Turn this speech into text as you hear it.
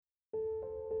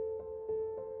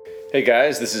Hey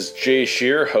guys, this is Jay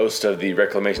Shear, host of the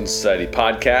Reclamation Society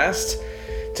podcast.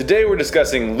 Today we're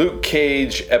discussing Luke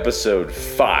Cage episode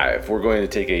 5. We're going to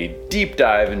take a deep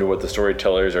dive into what the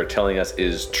storytellers are telling us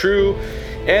is true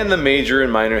and the major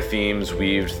and minor themes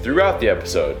weaved throughout the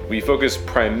episode. We focus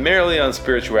primarily on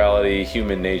spirituality,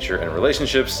 human nature, and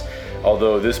relationships,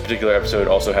 although this particular episode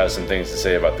also has some things to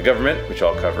say about the government, which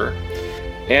I'll cover.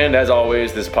 And as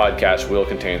always, this podcast will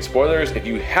contain spoilers. If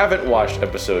you haven't watched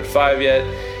episode 5 yet,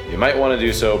 you might want to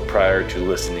do so prior to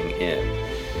listening in.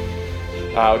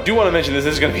 I do want to mention this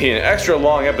is going to be an extra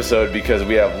long episode because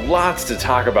we have lots to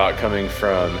talk about coming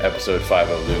from episode 5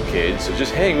 of Luke Cage, so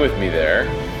just hang with me there.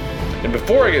 And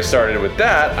before I get started with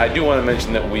that, I do want to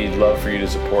mention that we'd love for you to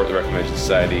support the Reclamation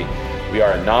Society. We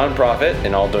are a non-profit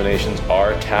and all donations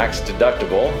are tax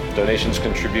deductible. Donations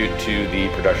contribute to the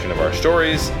production of our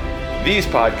stories, these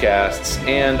podcasts,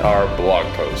 and our blog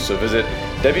posts. So visit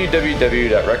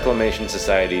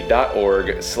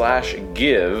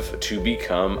www.reclamationsociety.org/give to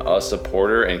become a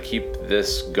supporter and keep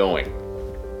this going.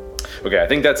 Okay, I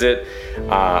think that's it.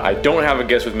 I don't have a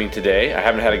guest with me today. I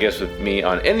haven't had a guest with me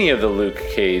on any of the Luke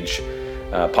Cage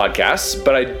podcasts,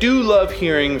 but I do love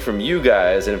hearing from you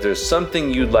guys, and if there's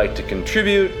something you'd like to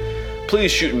contribute,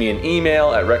 please shoot me an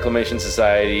email at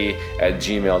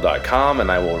reclamationsociety@gmail.com and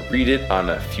I will read it on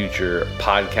a future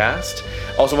podcast.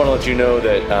 Also want to let you know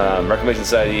that Reclamation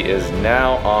Society is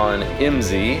now on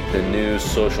IMSI, the new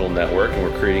social network, and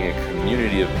we're creating a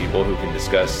community of people who can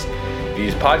discuss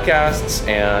these podcasts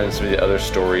and some of the other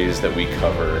stories that we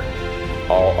cover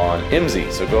all on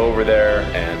IMSI. So go over there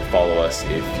and follow us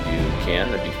if you can.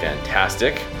 That'd be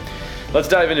fantastic. Let's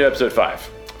dive into episode 5.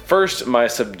 First, my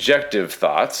subjective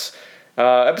thoughts.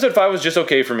 Episode 5 was just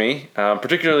okay for me,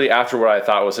 particularly after what I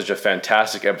thought was such a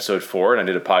fantastic episode 4, and I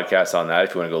did a podcast on that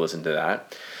if you want to go listen to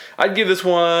that. I'd give this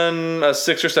one a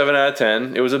 6 or 7 out of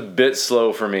 10. It was a bit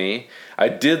slow for me. I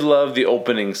did love the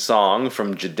opening song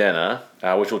from Jidenna,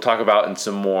 which we'll talk about in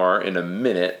some more in a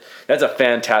minute. That's a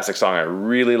fantastic song. I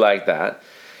really like that.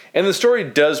 And the story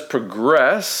does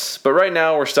progress, but right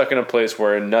now we're stuck in a place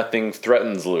where nothing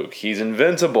threatens Luke. He's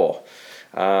invincible.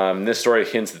 This story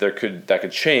hints that that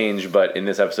could change, but in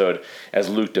this episode, as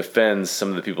Luke defends some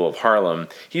of the people of Harlem,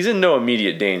 he's in no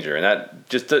immediate danger, and that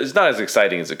just is not as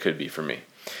exciting as it could be for me.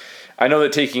 I know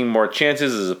that taking more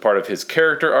chances is a part of his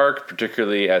character arc,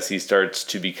 particularly as he starts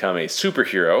to become a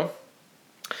superhero,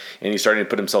 and he's starting to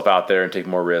put himself out there and take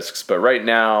more risks, but right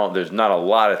now, there's not a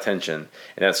lot of tension,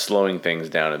 and that's slowing things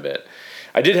down a bit.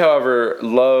 I did, however,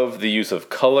 love the use of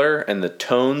color and the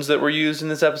tones that were used in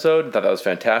this episode. I thought that was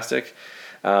fantastic.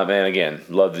 And again,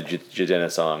 love the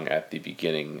Jidenna song at the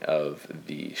beginning of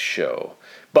the show.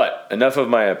 But enough of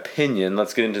my opinion.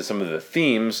 Let's get into some of the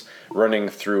themes running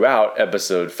throughout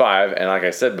episode 5. And like I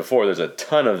said before, there's a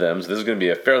ton of them, so this is going to be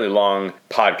a fairly long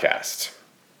podcast.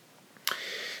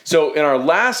 So in our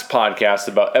last podcast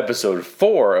about episode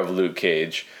 4 of Luke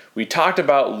Cage, we talked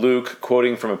about Luke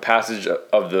quoting from a passage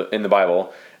in the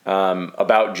Bible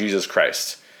about Jesus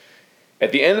Christ.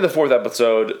 At the end of the 4th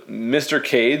episode, Mr.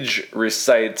 Cage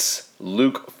recites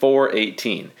Luke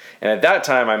 4:18. And at that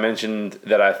time, I mentioned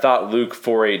that I thought Luke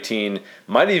 4:18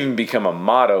 might even become a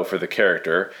motto for the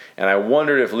character, and I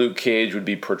wondered if Luke Cage would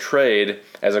be portrayed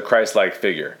as a Christ-like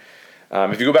figure.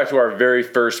 If you go back to our very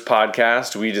first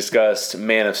podcast, we discussed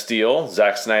Man of Steel,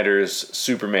 Zack Snyder's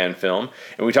Superman film,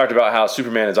 and we talked about how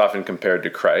Superman is often compared to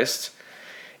Christ.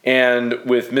 And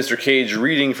with Mr. Cage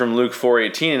reading from Luke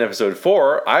 4:18 in episode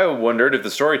 4, I wondered if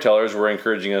the storytellers were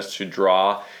encouraging us to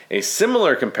draw a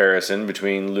similar comparison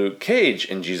between Luke Cage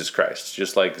and Jesus Christ,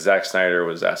 just like Zack Snyder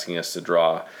was asking us to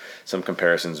draw some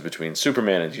comparisons between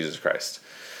Superman and Jesus Christ.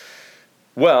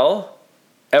 Well,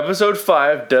 episode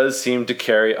 5 does seem to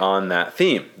carry on that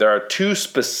theme. There are 2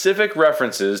 specific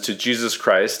references to Jesus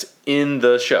Christ in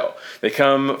the show. They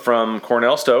come from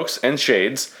Cornell Stokes and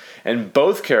Shades, and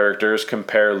both characters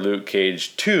compare Luke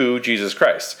Cage to Jesus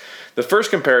Christ. The first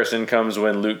comparison comes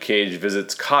when Luke Cage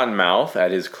visits Cottonmouth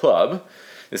at his club.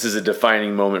 This is a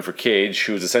defining moment for Cage,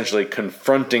 who is essentially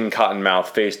confronting Cottonmouth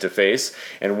face to face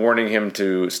and warning him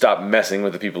to stop messing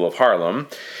with the people of Harlem.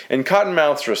 And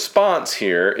Cottonmouth's response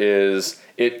here is,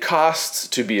 "It costs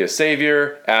to be a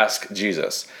savior, ask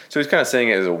Jesus." So he's kind of saying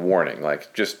it as a warning,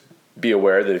 like just be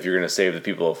aware that if you're going to save the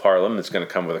people of Harlem, it's going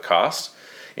to come with a cost.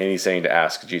 And he's saying to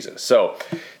ask Jesus. So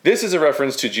this is a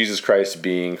reference to Jesus Christ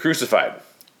being crucified.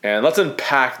 And let's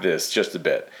unpack this just a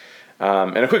bit.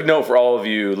 And a quick note for all of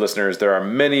you listeners, there are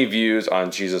many views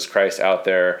on Jesus Christ out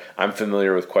there. I'm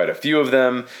familiar with quite a few of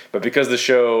them. But because the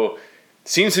show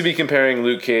seems to be comparing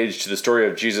Luke Cage to the story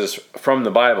of Jesus from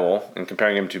the Bible and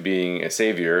comparing him to being a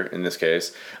savior in this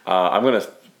case, I'm going to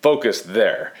focus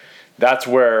there. That's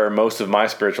where most of my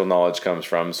spiritual knowledge comes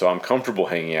from, so I'm comfortable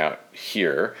hanging out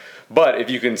here. But if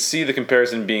you can see the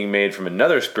comparison being made from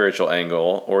another spiritual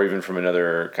angle, or even from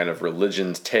another kind of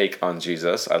religion's take on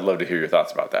Jesus, I'd love to hear your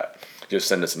thoughts about that. Just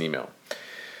send us an email.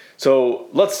 So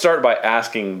let's start by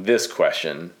asking this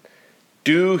question.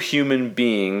 Do human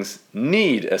beings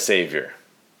need a savior?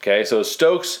 Okay, so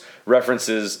Stokes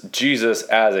references Jesus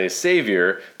as a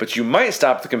savior, but you might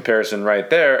stop the comparison right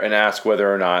there and ask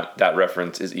whether or not that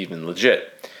reference is even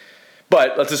legit.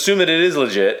 But let's assume that it is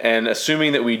legit, and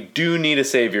assuming that we do need a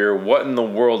savior, what in the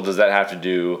world does that have to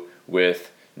do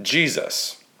with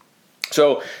Jesus?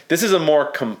 So this is a more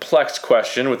complex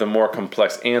question with a more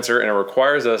complex answer, and it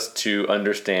requires us to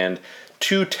understand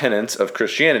two tenets of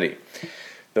Christianity.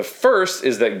 The first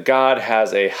is that God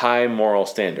has a high moral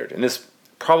standard, and this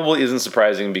probably isn't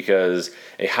surprising because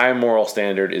a high moral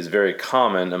standard is very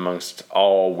common amongst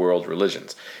all world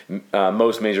religions.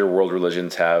 Most major world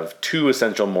religions have two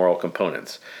essential moral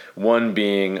components, one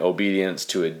being obedience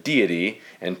to a deity,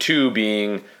 and two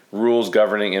being rules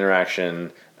governing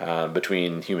interaction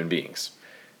between human beings.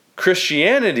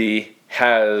 Christianity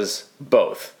has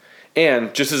both.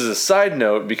 And just as a side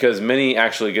note, because many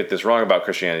actually get this wrong about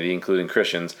Christianity, including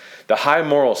Christians, the high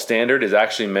moral standard is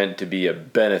actually meant to be a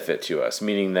benefit to us,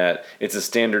 meaning that it's a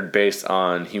standard based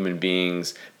on human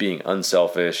beings being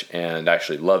unselfish and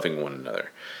actually loving one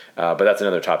another. But that's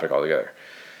another topic altogether.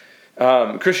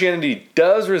 Christianity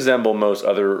does resemble most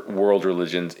other world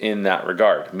religions in that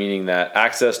regard, meaning that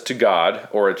access to God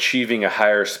or achieving a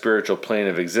higher spiritual plane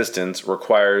of existence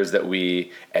requires that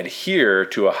we adhere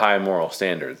to a high moral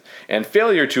standard. And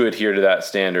failure to adhere to that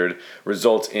standard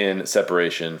results in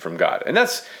separation from God. And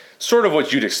that's sort of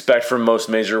what you'd expect from most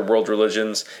major world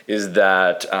religions, is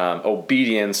that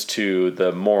obedience to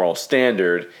the moral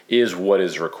standard is what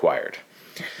is required.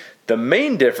 The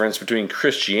main difference between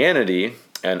Christianity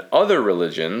and other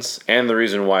religions, and the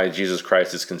reason why Jesus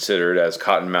Christ is considered, as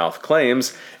Cottonmouth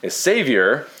claims, a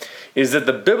savior, is that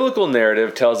the biblical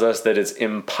narrative tells us that it's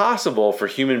impossible for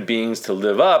human beings to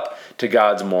live up to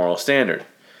God's moral standard.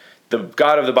 The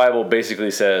God of the Bible basically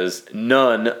says,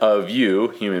 none of you,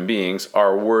 human beings,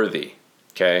 are worthy.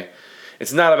 Okay?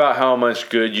 It's not about how much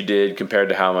good you did compared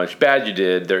to how much bad you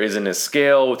did. There isn't a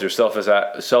scale with your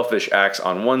selfish acts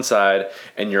on one side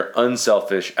and your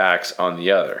unselfish acts on the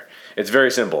other. It's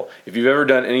very simple. If you've ever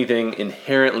done anything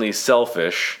inherently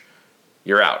selfish,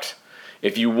 you're out.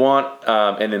 If you want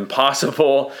an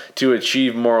impossible to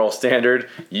achieve moral standard,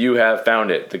 you have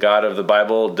found it. The God of the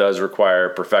Bible does require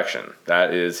perfection.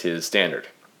 That is his standard.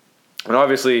 And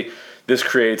obviously, this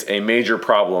creates a major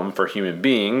problem for human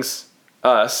beings,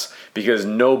 us, because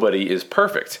nobody is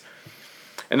perfect.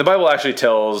 And the Bible actually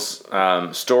tells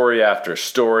story after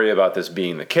story about this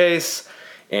being the case.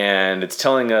 And it's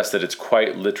telling us that it's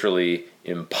quite literally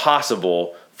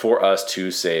impossible for us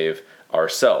to save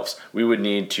ourselves. We would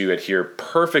need to adhere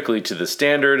perfectly to the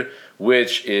standard,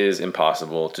 which is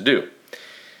impossible to do.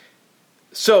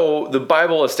 So the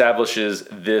Bible establishes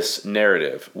this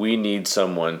narrative. We need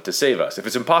someone to save us. If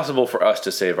it's impossible for us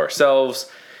to save ourselves,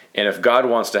 and if God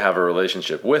wants to have a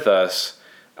relationship with us,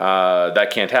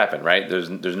 that can't happen, right? There's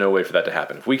no way for that to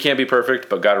happen. If we can't be perfect,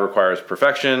 but God requires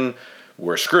perfection,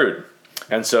 we're screwed.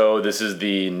 And so this is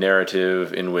the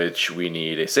narrative in which we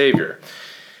need a savior.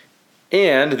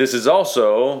 And this is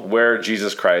also where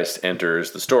Jesus Christ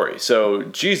enters the story. So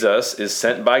Jesus is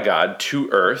sent by God to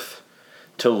earth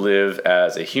to live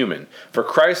as a human. For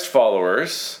Christ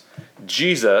followers,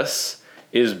 Jesus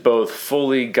is both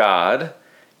fully God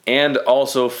and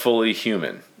also fully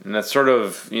human. And that's sort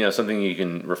of, something you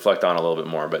can reflect on a little bit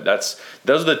more. But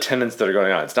those are the tenets that are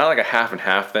going on. It's not like a half and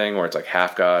half thing where it's like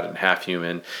half God and half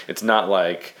human. It's not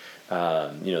like,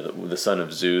 the son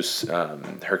of Zeus,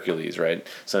 Hercules, right?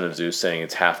 Son of Zeus saying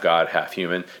it's half God, half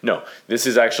human. No, this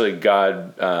is actually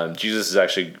God. Jesus is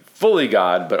actually fully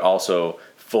God, but also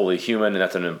fully human. And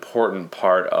that's an important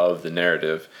part of the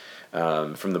narrative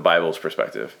from the Bible's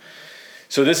perspective.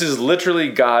 So this is literally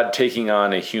God taking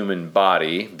on a human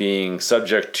body, being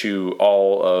subject to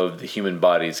all of the human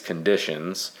body's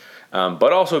conditions,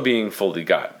 but also being fully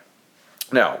God.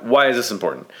 Now, why is this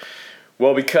important?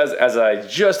 Well, because as I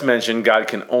just mentioned, God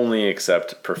can only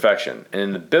accept perfection. And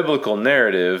in the biblical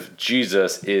narrative,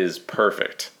 Jesus is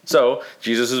perfect. So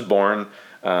Jesus is born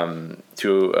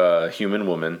to a human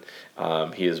woman.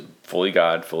 He is fully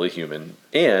God, fully human,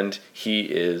 and he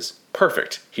is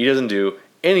perfect. He doesn't do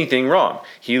anything wrong.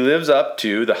 He lives up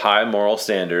to the high moral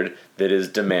standard that is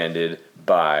demanded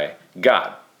by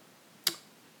God.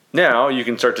 Now you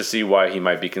can start to see why he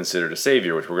might be considered a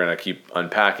savior, which we're going to keep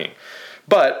unpacking.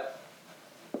 But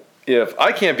if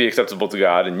I can't be acceptable to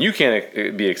God and you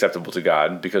can't be acceptable to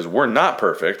God because we're not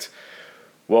perfect,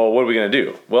 well, what are we going to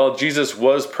do? Well, Jesus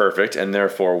was perfect and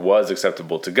therefore was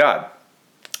acceptable to God.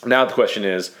 Now the question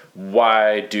is,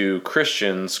 why do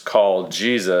Christians call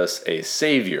Jesus a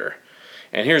savior?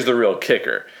 And here's the real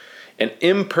kicker. An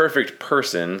imperfect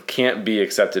person can't be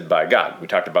accepted by God. We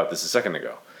talked about this a second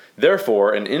ago.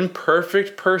 Therefore, an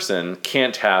imperfect person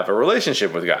can't have a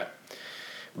relationship with God.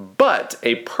 But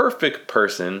a perfect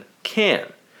person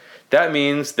can. That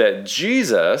means that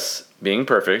Jesus, being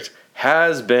perfect,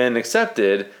 has been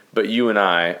accepted, but you and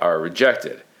I are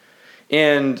rejected.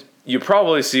 And you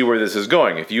probably see where this is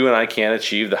going. If you and I can't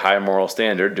achieve the high moral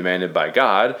standard demanded by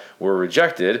God, we're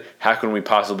rejected. How can we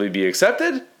possibly be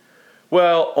accepted?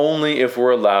 Well, only if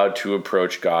we're allowed to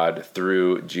approach God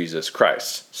through Jesus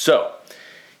Christ. So,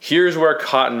 here's where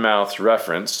Cottonmouth's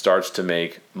reference starts to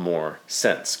make more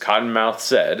sense. Cottonmouth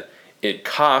said, "It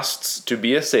costs to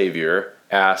be a savior.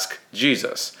 Ask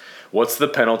Jesus. What's the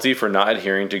penalty for not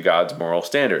adhering to God's moral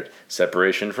standard?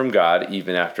 Separation from God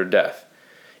even after death.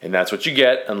 And that's what you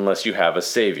get unless you have a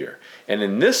savior." And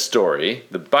in this story,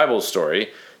 the Bible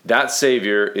story, that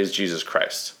savior is Jesus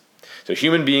Christ. So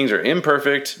human beings are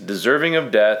imperfect, deserving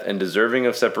of death, and deserving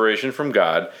of separation from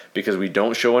God because we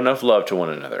don't show enough love to one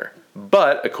another.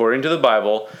 But according to the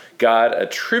Bible, God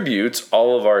attributes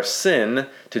all of our sin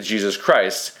to Jesus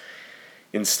Christ.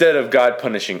 Instead of God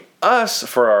punishing us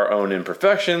for our own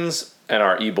imperfections and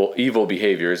our evil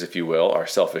behaviors, if you will, our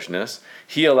selfishness,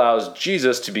 he allows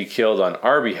Jesus to be killed on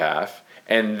our behalf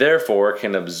and therefore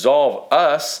can absolve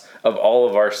us of all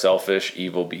of our selfish,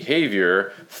 evil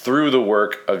behavior through the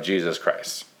work of Jesus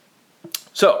Christ.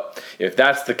 So, if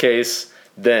that's the case,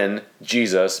 then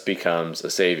Jesus becomes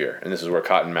a savior. And this is where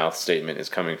Cottonmouth's statement is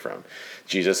coming from.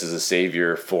 Jesus is a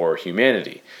savior for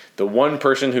humanity, the one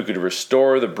person who could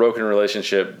restore the broken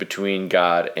relationship between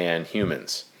God and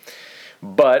humans.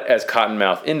 But as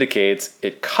Cottonmouth indicates,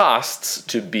 it costs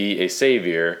to be a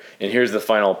savior. And here's the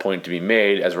final point to be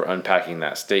made as we're unpacking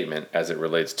that statement as it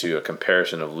relates to a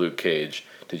comparison of Luke Cage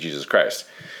to Jesus Christ.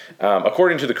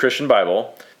 According to the Christian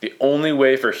Bible, the only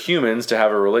way for humans to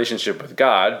have a relationship with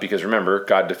God, because remember,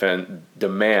 God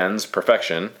demands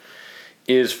perfection,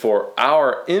 is for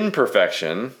our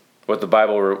imperfection, what the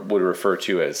Bible would refer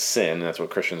to as sin, and that's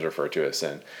what Christians refer to as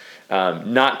sin,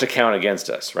 not to count against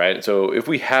us, right? So if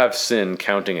we have sin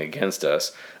counting against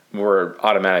us, we're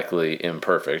automatically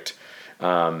imperfect.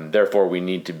 Therefore, we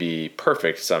need to be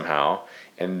perfect somehow.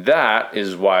 And that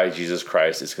is why Jesus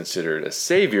Christ is considered a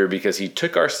savior, because he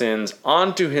took our sins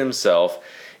onto himself.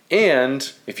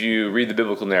 And if you read the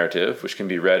biblical narrative, which can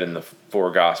be read in the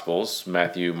four Gospels,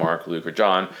 Matthew, Mark, Luke, or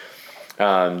John,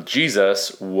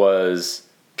 Jesus was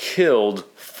killed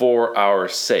for our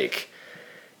sake.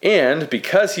 And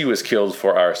because he was killed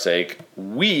for our sake,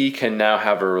 we can now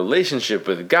have a relationship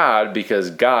with God because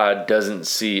God doesn't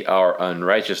see our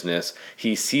unrighteousness.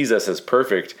 He sees us as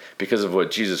perfect because of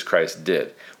what Jesus Christ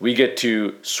did. We get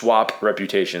to swap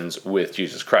reputations with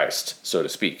Jesus Christ, so to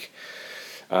speak.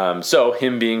 So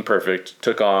him being perfect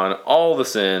took on all the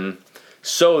sin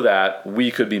so that we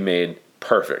could be made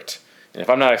perfect. And if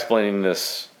I'm not explaining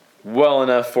this well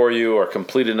enough for you or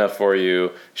complete enough for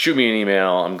you, shoot me an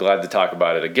email. I'm glad to talk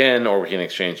about it again, or we can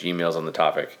exchange emails on the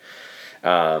topic.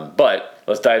 But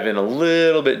let's dive in a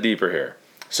little bit deeper here.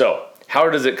 So, how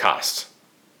does it cost?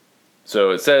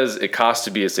 So it says it costs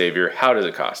to be a savior. How does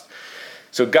it cost?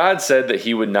 So God said that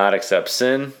he would not accept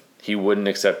sin. He wouldn't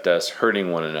accept us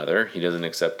hurting one another. He doesn't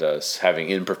accept us having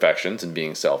imperfections and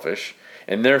being selfish.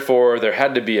 And therefore, there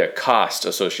had to be a cost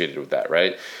associated with that,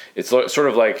 right? It's sort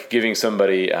of like giving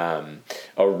somebody a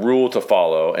rule to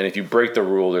follow, and if you break the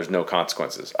rule, there's no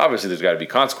consequences. Obviously, there's got to be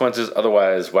consequences.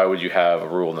 Otherwise, why would you have a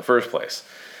rule in the first place?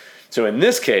 So in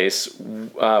this case,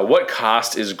 what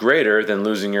cost is greater than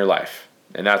losing your life?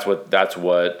 And that's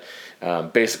what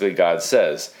basically God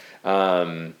says,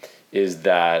 is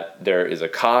that there is a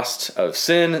cost of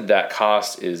sin. That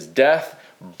cost is death,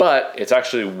 but it's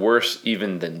actually worse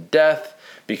even than death,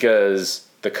 because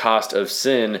the cost of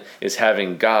sin is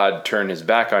having God turn his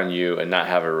back on you and not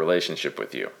have a relationship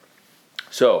with you.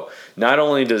 So not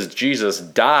only does Jesus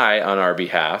die on our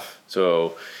behalf,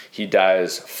 so he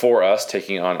dies for us,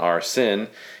 taking on our sin,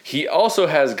 he also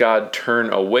has God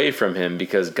turn away from him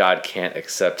because God can't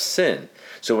accept sin.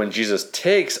 So when Jesus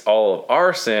takes all of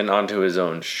our sin onto his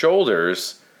own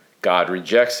shoulders, God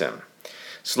rejects him.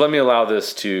 So let me allow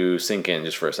this to sink in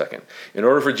just for a second. In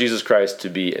order for Jesus Christ to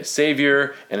be a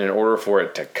savior, and in order for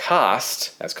it to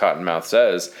cost, as Cottonmouth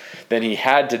says, then he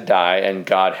had to die and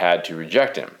God had to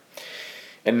reject him.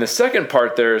 And the second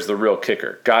part there is the real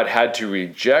kicker. God had to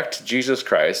reject Jesus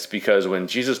Christ because when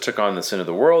Jesus took on the sin of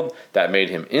the world, that made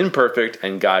him imperfect,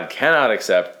 and God cannot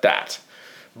accept that.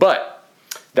 But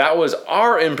that was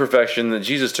our imperfection that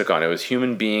Jesus took on. It was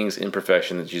human beings'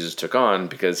 imperfection that Jesus took on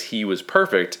because he was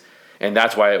perfect, and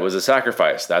that's why it was a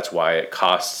sacrifice. That's why it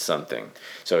cost something.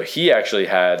 So he actually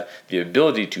had the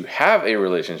ability to have a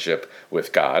relationship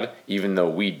with God, even though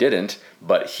we didn't,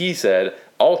 but he said,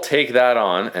 I'll take that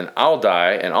on and I'll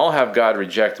die and I'll have God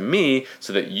reject me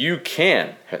so that you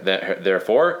can.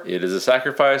 Therefore, it is a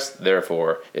sacrifice.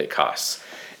 Therefore, it costs.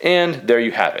 And there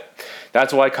you have it.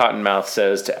 That's why Cottonmouth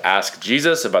says to ask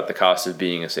Jesus about the cost of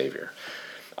being a savior.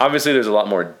 Obviously, there's a lot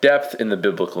more depth in the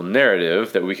biblical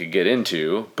narrative that we could get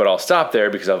into, but I'll stop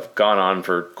there because I've gone on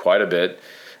for quite a bit.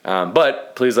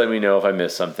 But please let me know if I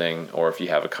missed something or if you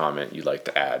have a comment you'd like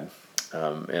to add.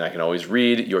 And I can always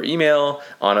read your email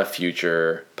on a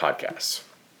future podcast.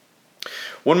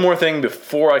 One more thing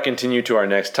before I continue to our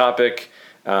next topic.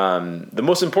 The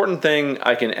most important thing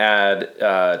I can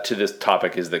add to this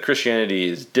topic is that Christianity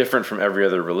is different from every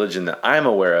other religion that I'm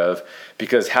aware of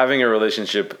because having a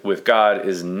relationship with God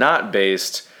is not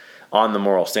based on the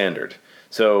moral standard.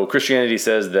 So Christianity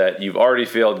says that you've already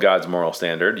failed God's moral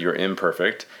standard, you're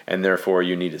imperfect, and therefore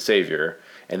you need a savior.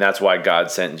 And that's why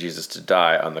God sent Jesus to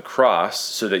die on the cross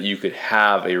so that you could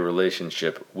have a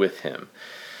relationship with him.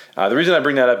 The reason I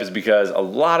bring that up is because a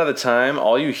lot of the time,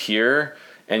 all you hear,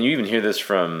 and you even hear this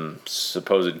from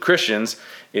supposed Christians,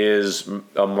 is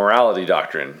a morality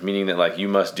doctrine, meaning that like you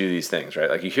must do these things, right?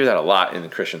 Like you hear that a lot in the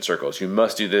Christian circles. You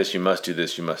must do this, you must do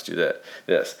this, you must do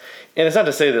this. And it's not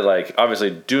to say that like obviously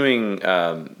being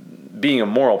a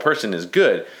moral person is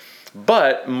good,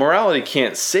 but morality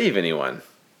can't save anyone.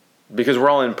 Because we're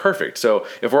all imperfect. So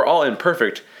if we're all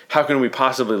imperfect, how can we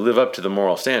possibly live up to the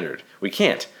moral standard? We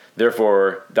can't.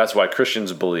 Therefore, that's why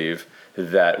Christians believe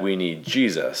that we need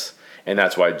Jesus. And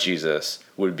that's why Jesus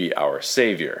would be our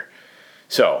Savior.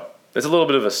 So there's a little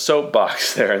bit of a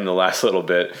soapbox there in the last little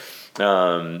bit.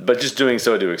 But just doing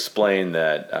so to explain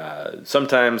that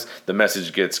sometimes the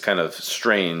message gets kind of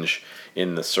strange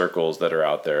in the circles that are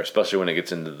out there, especially when it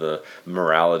gets into the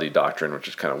morality doctrine, which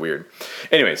is kind of weird.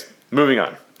 Anyways, moving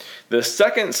on. The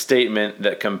second statement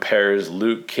that compares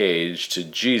Luke Cage to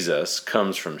Jesus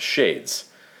comes from Shades.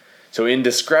 So in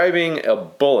describing a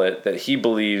bullet that he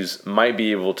believes might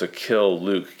be able to kill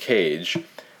Luke Cage,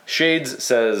 Shades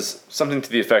says something to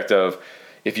the effect of,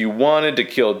 if you wanted to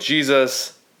kill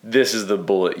Jesus, this is the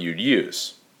bullet you'd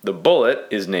use. The bullet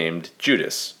is named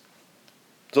Judas.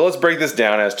 So let's break this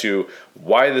down as to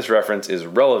why this reference is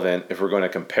relevant if we're going to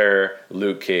compare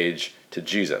Luke Cage to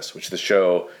Jesus, which the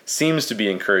show seems to be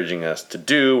encouraging us to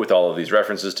do with all of these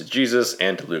references to Jesus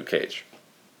and to Luke Cage.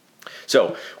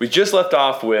 So we just left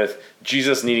off with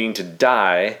Jesus needing to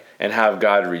die and have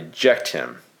God reject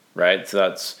him, right? So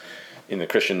that's in the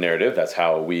Christian narrative. That's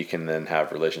how we can then have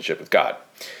a relationship with God.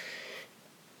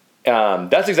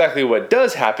 That's exactly what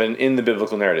does happen in the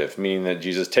biblical narrative, meaning that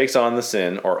Jesus takes on the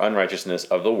sin or unrighteousness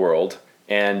of the world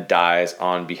and dies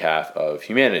on behalf of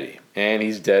humanity. And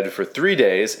he's dead for 3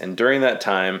 days, and during that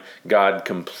time, God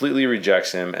completely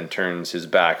rejects him and turns his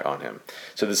back on him.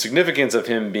 So the significance of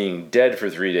him being dead for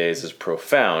 3 days is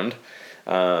profound.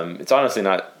 It's honestly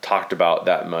not talked about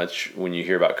that much when you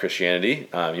hear about Christianity.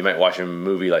 You might watch a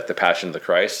movie like The Passion of the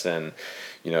Christ, and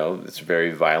it's a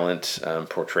very violent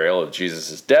portrayal of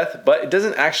Jesus' death, but it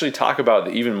doesn't actually talk about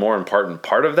the even more important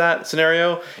part of that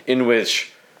scenario, in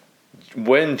which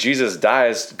when Jesus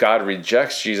dies, God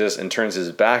rejects Jesus and turns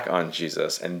his back on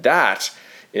Jesus. And that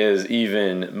is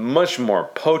even much more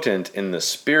potent in the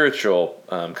spiritual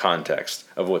context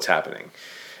of what's happening.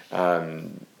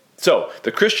 So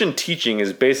the Christian teaching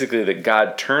is basically that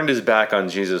God turned his back on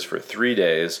Jesus for 3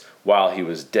 days while he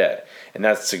was dead. And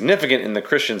that's significant in the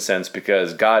Christian sense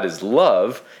because God is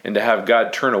love, and to have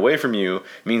God turn away from you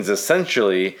means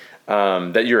essentially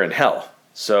that you're in hell.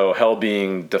 So hell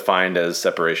being defined as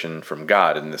separation from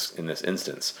God in this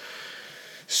instance.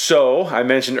 So I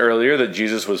mentioned earlier that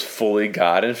Jesus was fully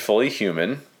God and fully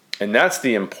human, and that's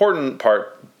the important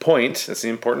point. That's the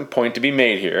important point to be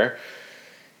made here.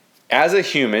 As a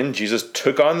human, Jesus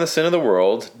took on the sin of the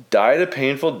world, died a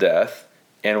painful death,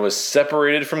 and was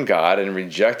separated from God and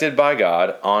rejected by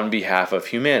God on behalf of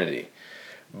humanity.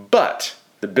 But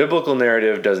the biblical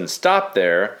narrative doesn't stop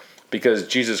there, because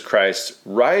Jesus Christ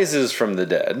rises from the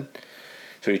dead.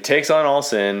 So he takes on all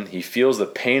sin, he feels the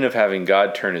pain of having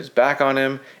God turn his back on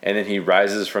him, and then he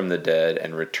rises from the dead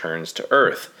and returns to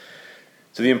earth.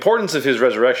 So the importance of his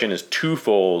resurrection is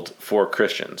twofold for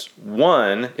Christians.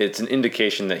 One, it's an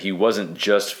indication that he wasn't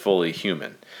just fully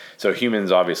human. So humans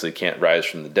obviously can't rise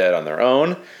from the dead on their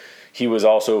own. he was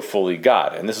also fully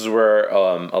God. And this is where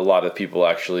a lot of people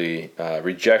actually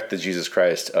reject the Jesus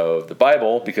Christ of the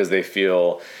Bible, because they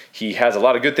feel he has a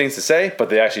lot of good things to say, but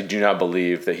they actually do not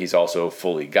believe that he's also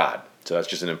fully God. So that's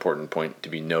just an important point to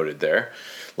be noted there.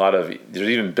 There's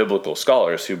even biblical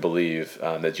scholars who believe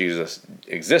that Jesus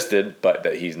existed, but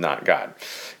that he's not God.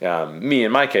 Me,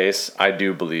 in my case, I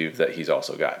do believe that he's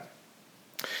also God.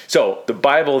 So the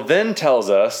Bible then tells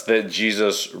us that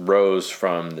Jesus rose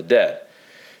from the dead.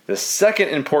 The second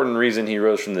important reason he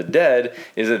rose from the dead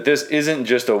is that this isn't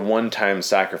just a one-time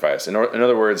sacrifice. In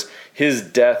other words, his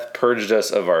death purged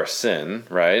us of our sin,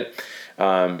 right?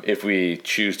 If we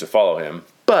choose to follow him.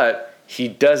 But he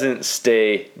doesn't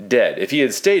stay dead. If he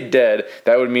had stayed dead,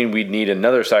 that would mean we'd need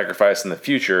another sacrifice in the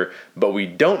future, but we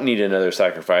don't need another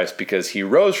sacrifice because he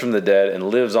rose from the dead and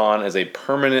lives on as a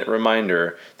permanent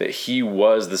reminder that he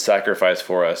was the sacrifice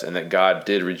for us and that God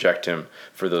did reject him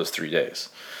for those 3 days.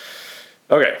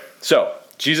 Okay, so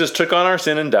Jesus took on our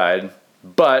sin and died,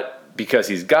 but because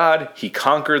he's God, he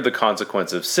conquered the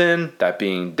consequence of sin, that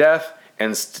being death,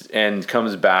 and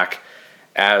comes back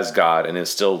as God and is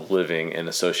still living and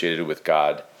associated with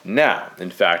God now.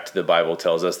 In fact, the Bible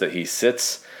tells us that he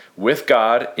sits with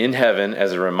God in heaven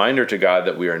as a reminder to God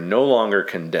that we are no longer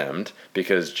condemned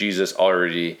because Jesus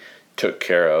already took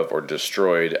care of or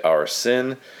destroyed our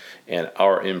sin, and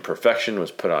our imperfection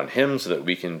was put on him so that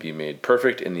we can be made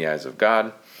perfect in the eyes of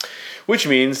God, which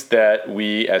means that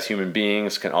we as human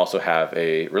beings can also have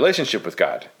a relationship with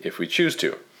God if we choose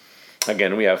to.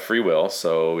 Again, we have free will,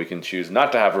 so we can choose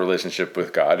not to have a relationship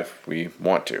with God if we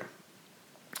want to.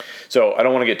 So I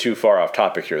don't want to get too far off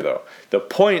topic here, though. The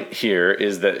point here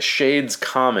is that Shade's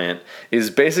comment is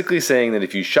basically saying that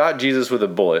if you shot Jesus with a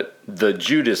bullet, the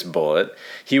Judas bullet,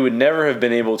 he would never have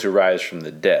been able to rise from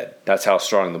the dead. That's how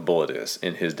strong the bullet is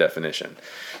in his definition.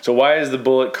 So why is the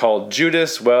bullet called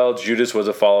Judas? Well, Judas was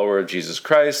a follower of Jesus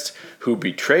Christ who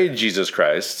betrayed Jesus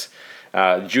Christ.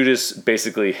 Judas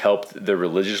basically helped the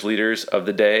religious leaders of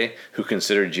the day who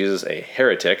considered Jesus a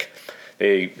heretic.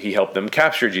 He helped them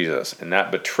capture Jesus, and that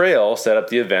betrayal set up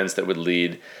the events that would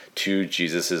lead to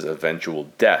Jesus' eventual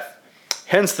death.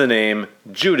 Hence the name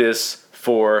Judas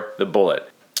for the bullet.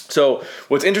 So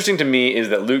what's interesting to me is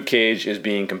that Luke Cage is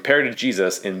being compared to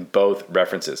Jesus in both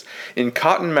references. In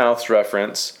Cottonmouth's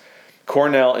reference,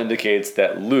 Cornell indicates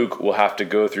that Luke will have to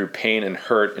go through pain and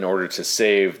hurt in order to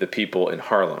save the people in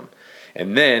Harlem.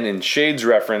 And then in Shade's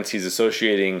reference, he's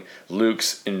associating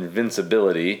Luke's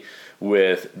invincibility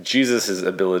with Jesus'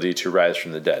 ability to rise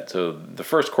from the dead. So the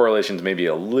first correlation is maybe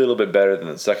a little bit better than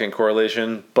the second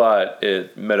correlation, but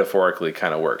it metaphorically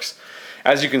kind of works.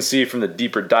 As you can see from the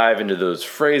deeper dive into those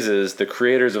phrases, the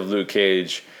creators of Luke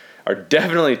Cage are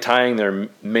definitely tying their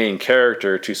main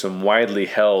character to some widely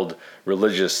held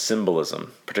religious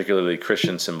symbolism, particularly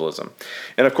Christian symbolism.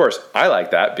 And of course, I like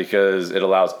that because it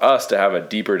allows us to have a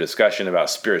deeper discussion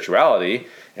about spirituality,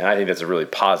 and I think that's a really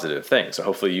positive thing. So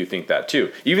hopefully you think that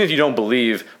too. Even if you don't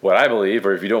believe what I believe,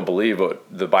 or if you don't believe what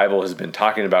the Bible has been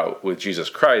talking about with Jesus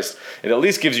Christ, it at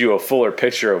least gives you a fuller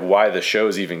picture of why the show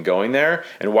is even going there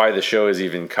and why the show is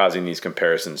even causing these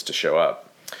comparisons to show up.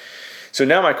 So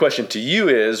now my question to you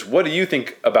is, what do you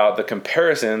think about the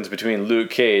comparisons between Luke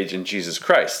Cage and Jesus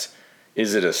Christ?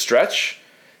 Is it a stretch?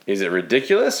 Is it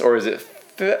ridiculous? Or is it,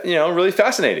 really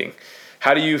fascinating?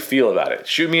 How do you feel about it?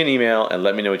 Shoot me an email and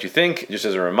let me know what you think. Just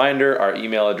as a reminder, our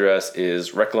email address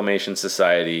is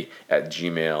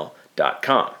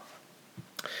reclamationsociety@gmail.com.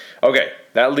 Okay,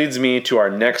 that leads me to our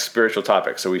next spiritual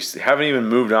topic. So we haven't even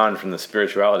moved on from the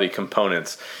spirituality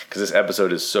components because this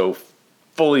episode is so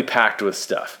fully packed with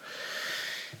stuff.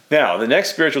 Now, the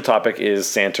next spiritual topic is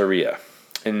Santeria.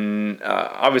 And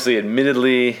obviously,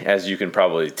 admittedly, as you can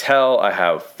probably tell, I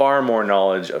have far more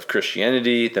knowledge of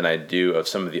Christianity than I do of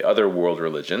some of the other world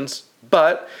religions.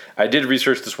 But I did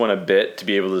research this one a bit to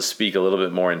be able to speak a little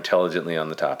bit more intelligently on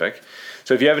the topic.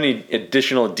 So if you have any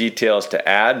additional details to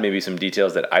add, maybe some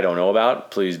details that I don't know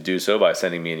about, please do so by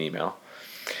sending me an email.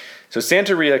 So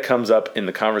Santeria comes up in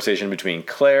the conversation between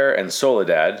Claire and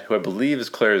Soledad, who I believe is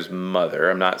Claire's mother.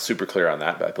 I'm not super clear on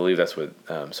that, but I believe that's what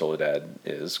Soledad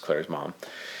is, Claire's mom.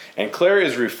 And Claire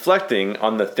is reflecting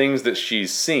on the things that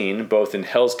she's seen, both in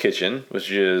Hell's Kitchen,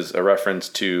 which is a reference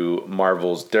to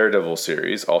Marvel's Daredevil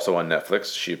series, also on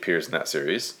Netflix. She appears in that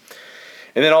series.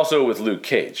 And then also with Luke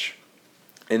Cage.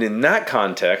 And in that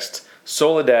context,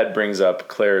 Soledad brings up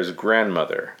Claire's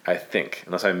grandmother, I think,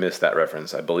 unless I missed that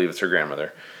reference. I believe it's her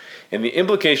grandmother. And the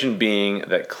implication being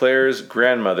that Claire's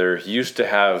grandmother used to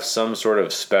have some sort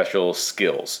of special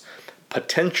skills,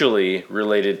 potentially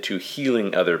related to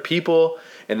healing other people,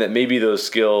 and that maybe those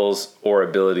skills or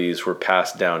abilities were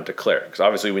passed down to Claire. Because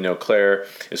obviously we know Claire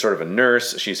is sort of a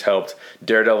nurse. She's helped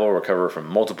Daredevil recover from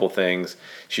multiple things.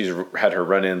 She's had her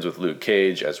run-ins with Luke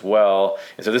Cage as well.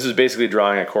 And so this is basically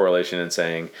drawing a correlation and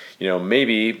saying,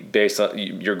 maybe based on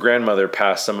your grandmother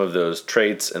passed some of those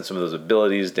traits and some of those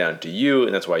abilities down to you,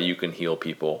 and that's why you can heal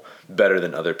people better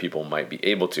than other people might be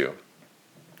able to.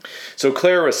 So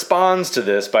Claire responds to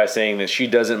this by saying that she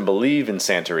doesn't believe in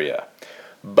Santeria.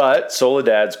 But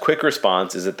Soledad's quick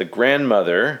response is that the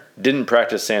grandmother didn't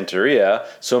practice Santeria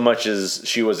so much as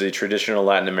she was a traditional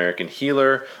Latin American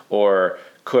healer or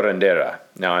curandera.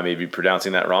 Now, I may be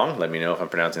pronouncing that wrong. Let me know if I'm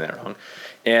pronouncing that wrong.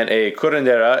 And a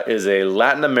curandera is a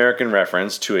Latin American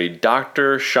reference to a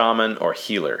doctor, shaman, or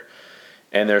healer.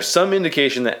 And there's some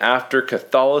indication that after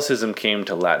Catholicism came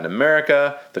to Latin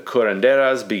America, the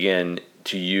curanderas began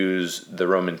to use the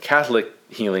Roman Catholic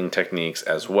healing techniques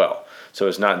as well. So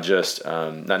it's not just,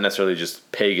 not necessarily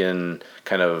just pagan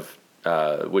kind of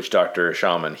witch doctor,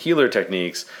 shaman, healer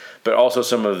techniques, but also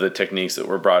some of the techniques that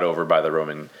were brought over by the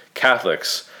Roman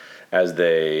Catholics as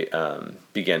they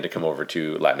began to come over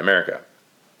to Latin America.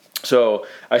 So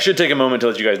I should take a moment to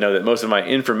let you guys know that most of my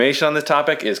information on this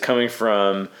topic is coming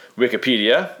from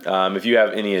Wikipedia. If you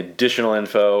have any additional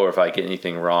info, or if I get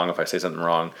anything wrong, if I say something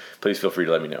wrong, please feel free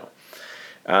to let me know.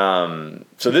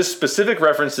 So this specific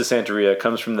reference to Santeria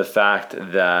comes from the fact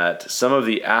that some of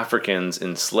the Africans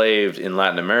enslaved in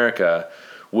Latin America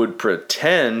would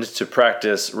pretend to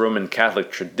practice Roman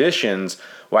Catholic traditions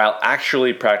while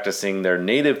actually practicing their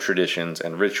native traditions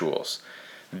and rituals.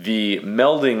 The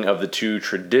melding of the two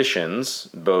traditions,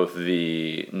 both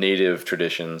the native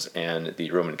traditions and the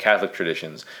Roman Catholic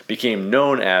traditions, became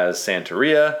known as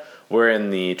Santeria, wherein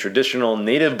the traditional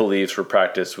native beliefs were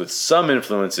practiced with some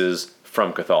influences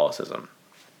from Catholicism.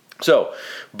 So,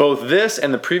 both this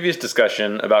and the previous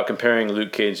discussion about comparing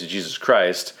Luke Cage to Jesus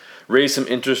Christ raise some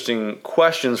interesting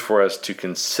questions for us to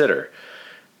consider.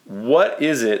 What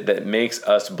is it that makes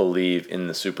us believe in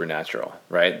the supernatural,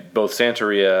 right? Both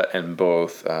Santeria and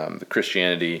both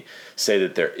Christianity say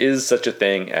that there is such a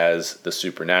thing as the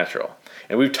supernatural.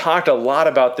 And we've talked a lot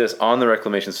about this on the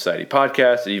Reclamation Society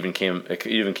podcast. It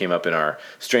even came up in our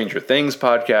Stranger Things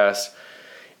podcast.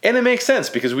 And it makes sense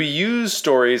because we use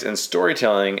stories and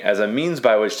storytelling as a means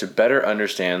by which to better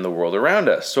understand the world around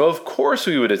us. So of course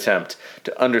we would attempt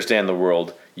to understand the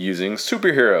world using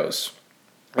superheroes.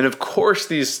 And of course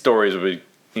these stories would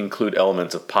include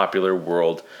elements of popular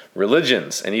world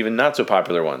religions and even not so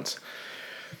popular ones.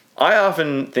 I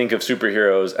often think of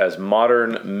superheroes as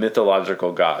modern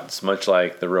mythological gods, much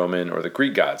like the Roman or the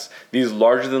Greek gods. These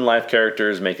larger-than-life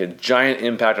characters make a giant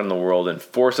impact on the world and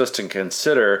force us to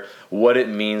consider what it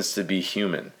means to be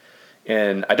human.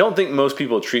 And I don't think most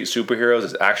people treat superheroes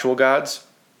as actual gods,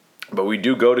 but we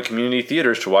do go to community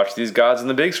theaters to watch these gods on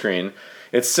the big screen.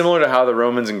 It's similar to how the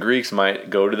Romans and Greeks might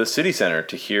go to the city center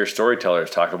to hear storytellers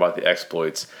talk about the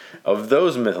exploits of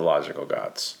those mythological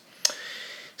gods.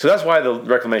 So that's why the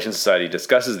Reclamation Society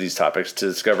discusses these topics, to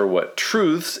discover what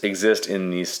truths exist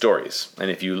in these stories. And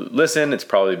if you listen, it's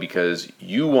probably because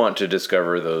you want to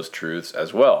discover those truths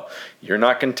as well. You're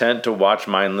not content to watch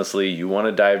mindlessly. You want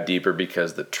to dive deeper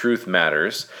because the truth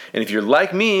matters. And if you're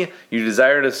like me, you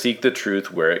desire to seek the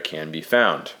truth where it can be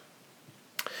found.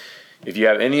 If you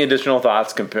have any additional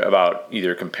thoughts about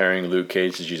either comparing Luke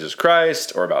Cage to Jesus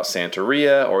Christ, or about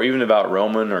Santeria, or even about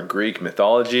Roman or Greek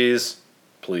mythologies,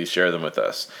 please share them with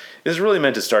us. This is really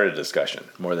meant to start a discussion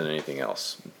more than anything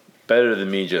else. Better than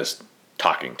me just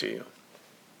talking to you.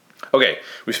 Okay,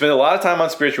 we spent a lot of time on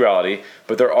spirituality,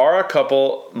 but there are a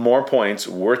couple more points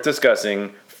worth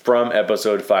discussing from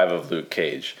episode 5 of Luke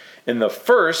Cage. And the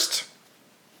first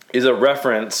is a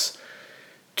reference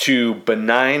to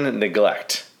benign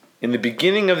neglect. In the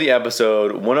beginning of the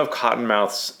episode, one of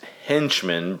Cottonmouth's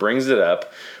henchmen brings it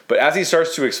up, but as he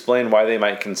starts to explain why they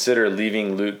might consider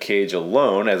leaving Luke Cage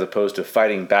alone as opposed to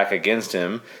fighting back against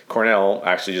him, Cornell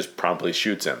actually just promptly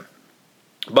shoots him.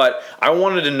 But I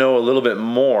wanted to know a little bit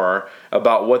more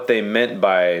about what they meant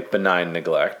by benign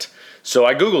neglect, so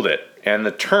I Googled it, and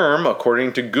the term,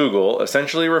 according to Google,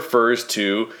 essentially refers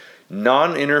to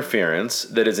non-interference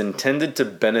that is intended to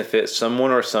benefit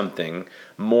someone or something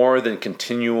more than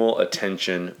continual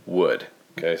attention would.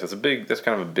 Okay, so that's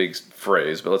kind of a big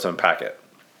phrase, but let's unpack it.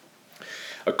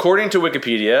 According to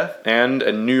Wikipedia and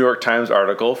a New York Times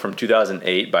article from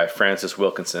 2008 by Francis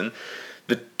Wilkinson,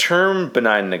 the term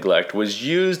benign neglect was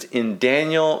used in by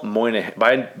Daniel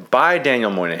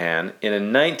Moynihan in a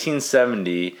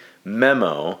 1970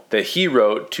 memo that he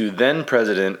wrote to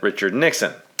then-President Richard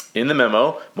Nixon. In the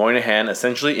memo, Moynihan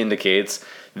essentially indicates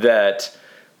that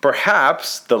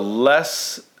perhaps the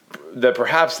less that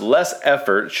perhaps less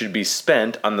effort should be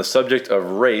spent on the subject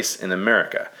of race in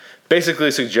America,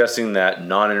 basically suggesting that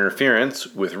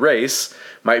non-interference with race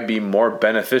might be more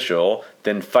beneficial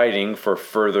than fighting for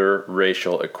further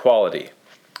racial equality.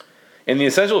 And the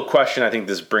essential question I think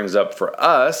this brings up for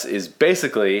us is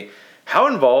basically, how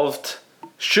involved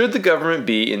should the government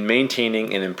be in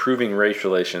maintaining and improving race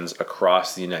relations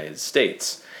across the United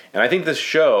States? And I think this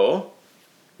show,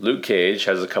 Luke Cage,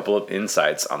 has a couple of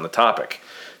insights on the topic.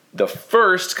 The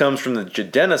first comes from the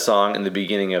Jidenna song in the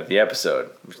beginning of the episode,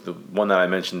 which is the one that I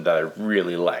mentioned that I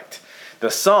really liked. The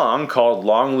song, called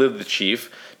Long Live the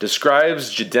Chief,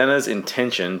 describes Jidenna's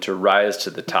intention to rise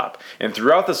to the top. And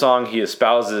throughout the song, he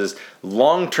espouses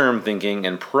long-term thinking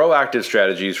and proactive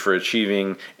strategies for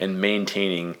achieving and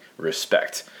maintaining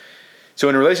respect. So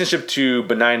in relationship to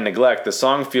benign neglect, the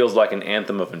song feels like an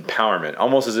anthem of empowerment,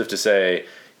 almost as if to say,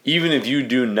 even if you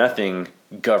do nothing,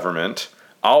 government,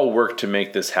 I'll work to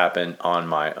make this happen on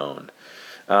my own.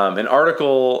 An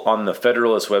article on the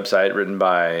Federalist website written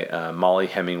by Molly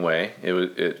Hemingway,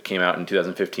 it came out in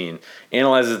 2015,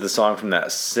 analyzes the song from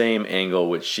that same angle,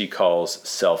 which she calls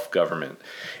self-government.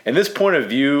 And this point of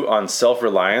view on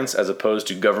self-reliance as opposed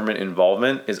to government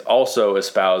involvement is also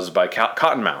espoused by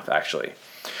Cottonmouth, actually.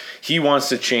 He wants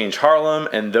to change Harlem,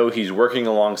 and though he's working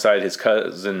alongside his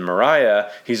cousin Mariah,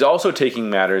 he's also taking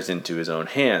matters into his own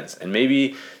hands. And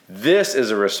maybe this is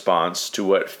a response to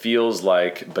what feels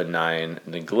like benign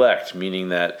neglect, meaning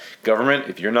that government,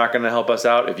 if you're not going to help us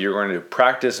out, if you're going to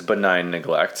practice benign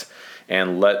neglect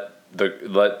and let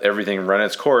everything run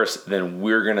its course, then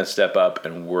we're going to step up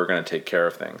and we're going to take care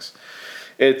of things.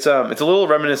 It's a little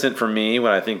reminiscent for me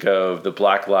when I think of the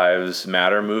Black Lives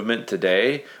Matter movement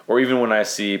today, or even when I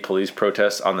see police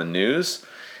protests on the news.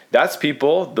 Those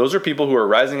are people who are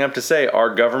rising up to say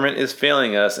our government is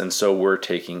failing us, and so we're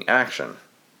taking action.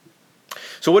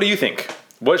 So what do you think?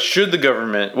 What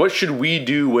should we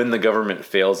do when the government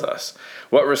fails us?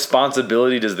 What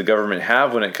responsibility does the government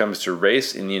have when it comes to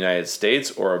race in the United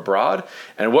States or abroad?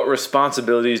 And what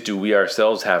responsibilities do we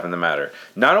ourselves have in the matter?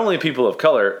 Not only people of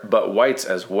color, but whites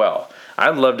as well.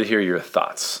 I'd love to hear your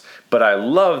thoughts. But I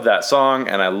love that song,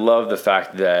 and I love the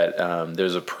fact that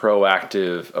there's a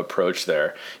proactive approach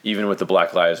there, even with the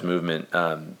Black Lives Movement,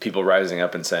 people rising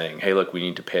up and saying, hey, look, we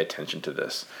need to pay attention to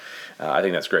this. I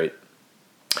think that's great.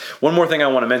 One more thing I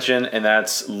want to mention, and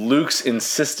that's Luke's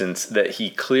insistence that he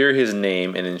clear his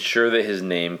name and ensure that his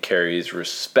name carries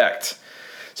respect.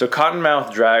 So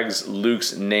Cottonmouth drags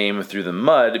Luke's name through the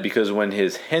mud because when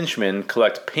his henchmen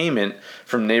collect payment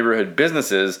from neighborhood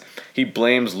businesses, he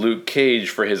blames Luke Cage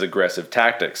for his aggressive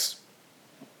tactics.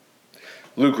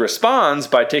 Luke responds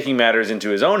by taking matters into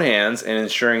his own hands and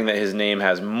ensuring that his name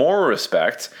has more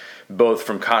respect, both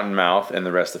from Cottonmouth and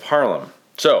the rest of Harlem.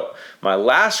 So, my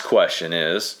last question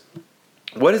is,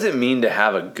 what does it mean to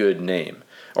have a good name,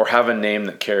 or have a name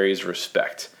that carries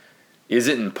respect? Is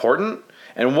it important?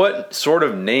 And what sort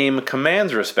of name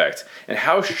commands respect? And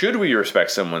how should we respect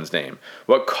someone's name?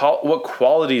 What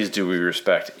qualities do we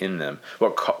respect in them?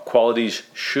 What qualities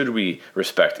should we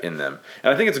respect in them?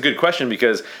 And I think it's a good question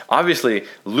because obviously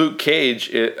Luke Cage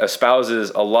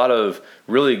espouses a lot of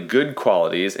really good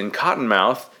qualities and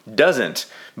Cottonmouth doesn't.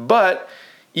 But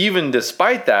even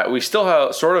despite that, we still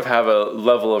have a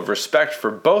level of respect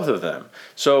for both of them.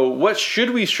 So what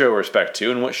should we show respect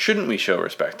to and what shouldn't we show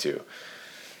respect to?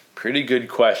 Pretty good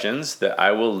questions that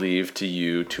I will leave to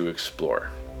you to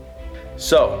explore.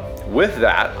 So with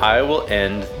that, I will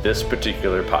end this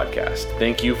particular podcast.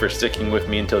 Thank you for sticking with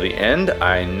me until the end.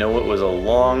 I know it was a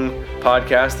long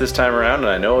podcast this time around, and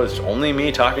I know it's only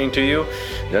me talking to you.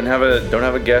 Don't have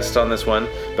a guest on this one,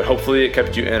 but hopefully it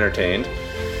kept you entertained.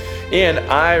 And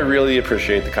I really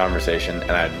appreciate the conversation,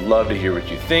 and I'd love to hear what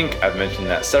you think. I've mentioned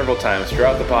that several times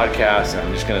throughout the podcast, and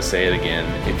I'm just going to say it again.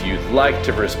 If you'd like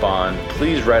to respond,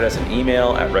 please write us an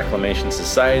email at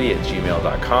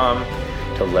reclamationsociety@gmail.com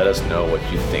to let us know what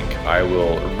you think. I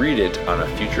will read it on a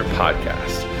future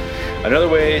podcast. Another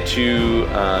way to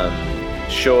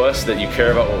show us that you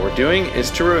care about what we're doing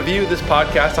is to review this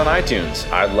podcast on iTunes.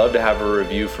 I'd love to have a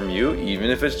review from you, even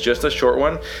if it's just a short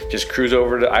one. Just cruise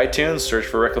over to iTunes, search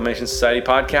for Reclamation Society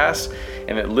Podcast,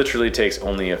 and it literally takes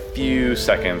only a few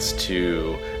seconds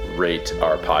to rate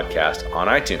our podcast on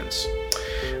iTunes.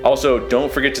 Also,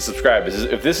 don't forget to subscribe.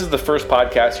 If this is the first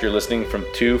podcast you're listening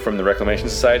from the Reclamation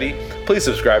Society, please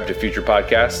subscribe to future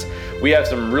podcasts. We have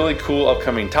some really cool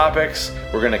upcoming topics.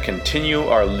 We're going to continue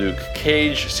our Luke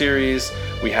Cage series.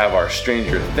 We have our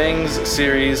Stranger Things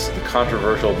series, the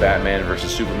controversial Batman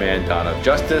vs. Superman Dawn of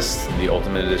Justice, the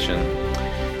Ultimate Edition.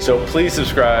 So please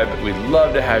subscribe. We'd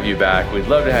love to have you back. We'd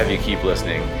love to have you keep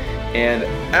listening. And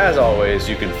as always,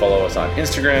 you can follow us on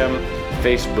Instagram,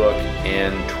 Facebook,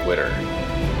 and Twitter.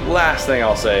 Last thing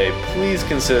I'll say, please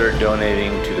consider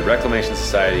donating to the Reclamation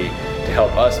Society to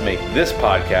help us make this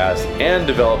podcast and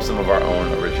develop some of our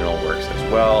own original works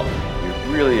as well. We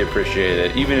really appreciate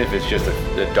it, even if it's just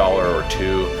 $1 or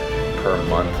 $2 per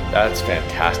month. That's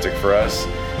fantastic for us.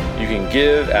 You can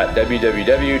give at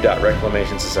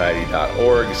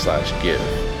www.reclamationsociety.org/give.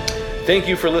 Thank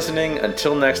you for listening.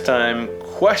 Until next time,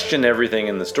 question everything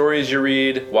in the stories you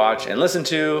read, watch, and listen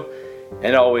to,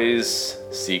 and always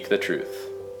seek the truth.